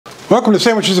Welcome to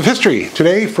Sandwiches of History.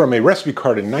 Today, from a recipe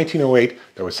card in 1908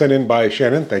 that was sent in by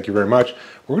Shannon, thank you very much,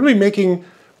 we're going to be making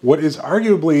what is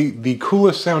arguably the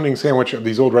coolest sounding sandwich of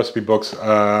these old recipe books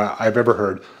I've ever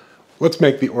heard. Let's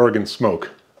make the Oregon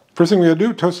smoke. First thing we're going to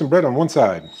do, toast some bread on one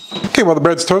side. Okay, while the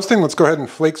bread's toasting, let's go ahead and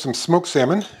flake some smoked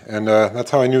salmon. And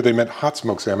that's how I knew they meant hot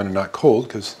smoked salmon and not cold,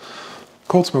 because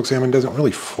cold smoked salmon doesn't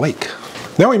really flake.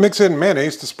 Now we mix in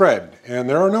mayonnaise to spread. And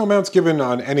there are no amounts given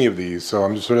on any of these, so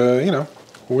I'm just sort of,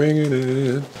 winging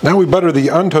it. Now we butter the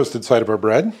untoasted side of our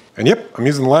bread. And yep, I'm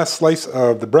using the last slice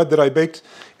of the bread that I baked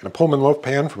in a Pullman loaf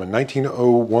pan from a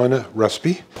 1901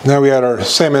 recipe. Now we add our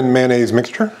salmon mayonnaise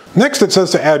mixture. Next it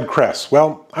says to add cress.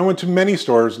 Well, I went to many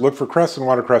stores, looked for cress and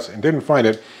watercress and didn't find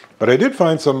it, but I did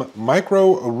find some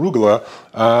micro arugula,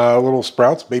 little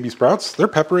sprouts, baby sprouts. They're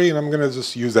peppery and I'm gonna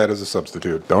just use that as a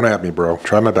substitute. Don't at me, bro.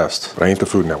 Try my best, but I ain't the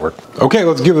Food Network. Okay,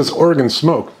 let's give this Oregon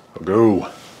smoke a go.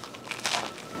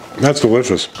 That's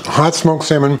delicious. Hot smoked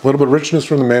salmon, a little bit of richness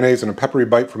from the mayonnaise, and a peppery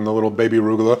bite from the little baby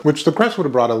arugula, which the cress would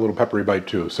have brought a little peppery bite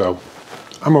too, so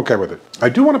I'm okay with it. I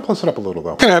do want to plus it up a little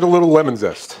though. Can add a little lemon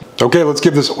zest. Okay, let's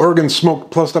give this Oregon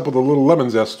smoke plussed up with a little lemon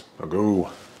zest a go.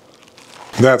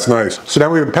 That's nice. So now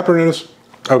we have the pepperiness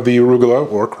of the arugula,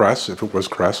 or cress, if it was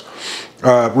cress,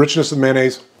 richness of the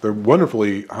mayonnaise, the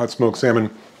wonderfully hot smoked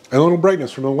salmon, and a little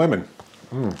brightness from the lemon.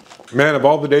 Man, of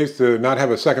all the days to not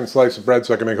have a second slice of bread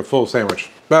so I can make a full sandwich.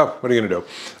 Well, what are you gonna do?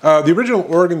 The original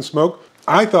Oregon smoke,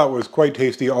 I thought was quite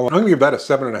tasty. I'm gonna give that a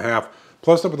 7.5.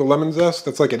 Plus up with the lemon zest,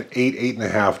 that's like an 8,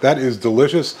 8.5. That is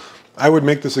delicious. I would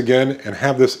make this again and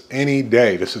have this any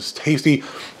day. This is tasty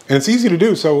and it's easy to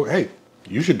do, so hey,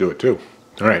 you should do it too.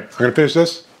 All right, I'm gonna finish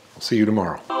this. I'll see you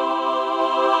tomorrow.